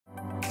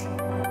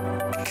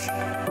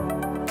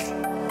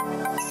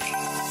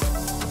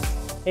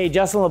Hey,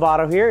 Justin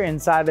Lobato here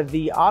inside of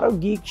the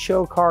Autogeek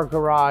Show Car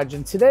Garage,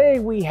 and today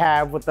we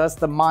have with us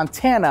the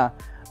Montana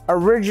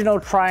Original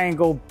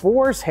Triangle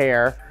Boar's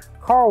Hair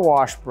Car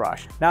Wash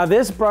Brush. Now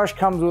this brush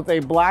comes with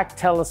a black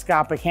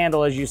telescopic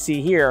handle as you see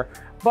here,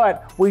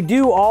 but we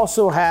do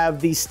also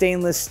have the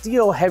stainless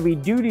steel heavy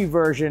duty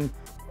version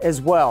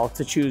as well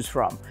to choose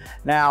from.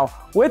 Now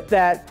with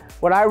that,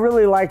 what I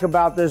really like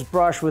about this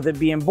brush, with it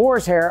being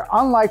boar's hair,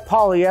 unlike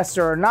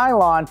polyester or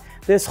nylon,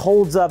 this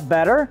holds up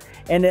better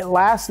and it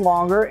lasts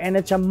longer, and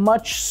it's a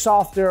much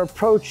softer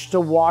approach to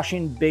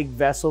washing big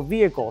vessel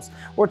vehicles.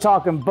 We're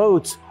talking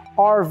boats,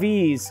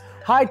 RVs,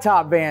 high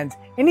top vans,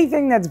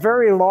 anything that's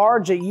very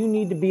large that you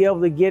need to be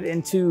able to get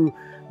into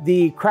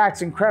the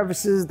cracks and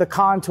crevices, the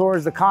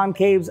contours, the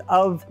concaves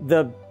of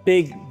the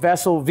big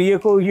vessel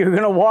vehicle you're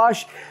gonna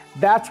wash.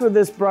 That's where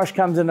this brush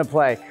comes into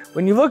play.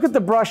 When you look at the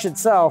brush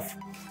itself,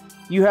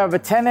 you have a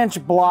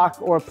 10-inch block,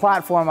 or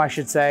platform I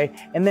should say,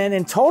 and then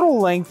in total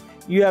length,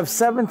 you have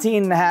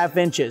 17.5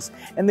 inches.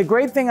 And the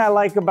great thing I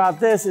like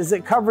about this is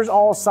it covers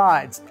all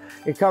sides.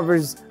 It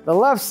covers the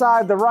left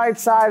side, the right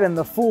side, and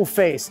the full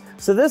face.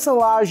 So this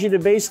allows you to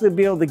basically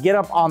be able to get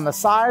up on the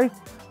side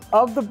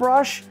of the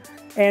brush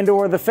and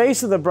or the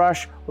face of the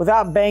brush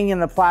without banging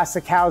the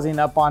plastic housing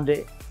up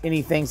onto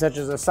anything such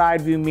as a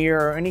side view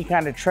mirror or any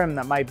kind of trim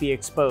that might be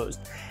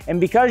exposed.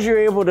 And because you're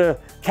able to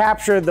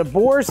capture the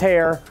boar's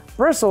hair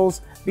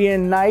bristles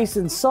being nice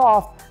and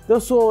soft,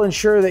 this will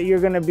ensure that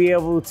you're going to be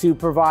able to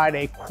provide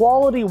a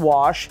quality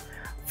wash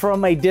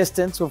from a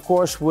distance, of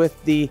course,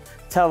 with the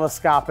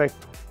telescopic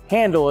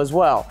handle as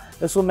well.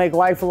 This will make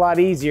life a lot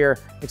easier,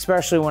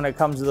 especially when it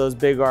comes to those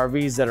big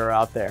RVs that are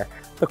out there.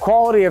 The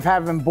quality of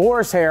having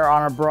boar's hair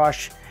on a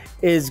brush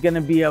is going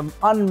to be an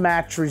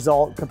unmatched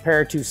result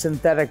compared to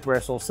synthetic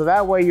bristles. So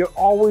that way you're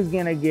always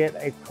going to get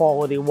a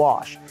quality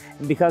wash.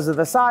 And because of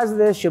the size of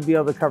this, you'll be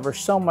able to cover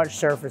so much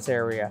surface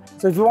area.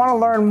 So if you want to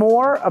learn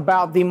more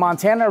about the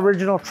Montana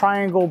Original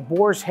Triangle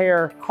Boar's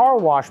Hair Car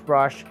Wash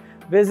Brush,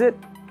 visit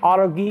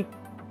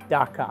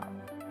autogeek.com.